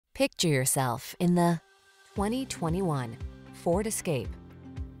Picture yourself in the 2021 Ford Escape.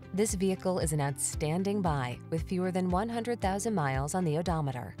 This vehicle is an outstanding buy with fewer than 100,000 miles on the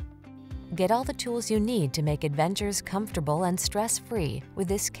odometer. Get all the tools you need to make adventures comfortable and stress-free with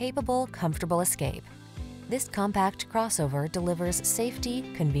this capable, comfortable Escape. This compact crossover delivers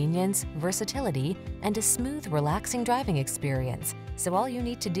safety, convenience, versatility, and a smooth, relaxing driving experience, so all you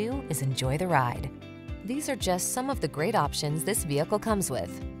need to do is enjoy the ride. These are just some of the great options this vehicle comes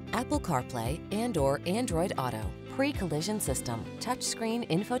with: Apple CarPlay and/or Android Auto, pre-collision system, touchscreen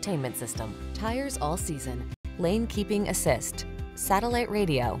infotainment system, tires all season, lane keeping assist, satellite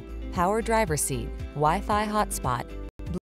radio, power driver seat, Wi-Fi hotspot,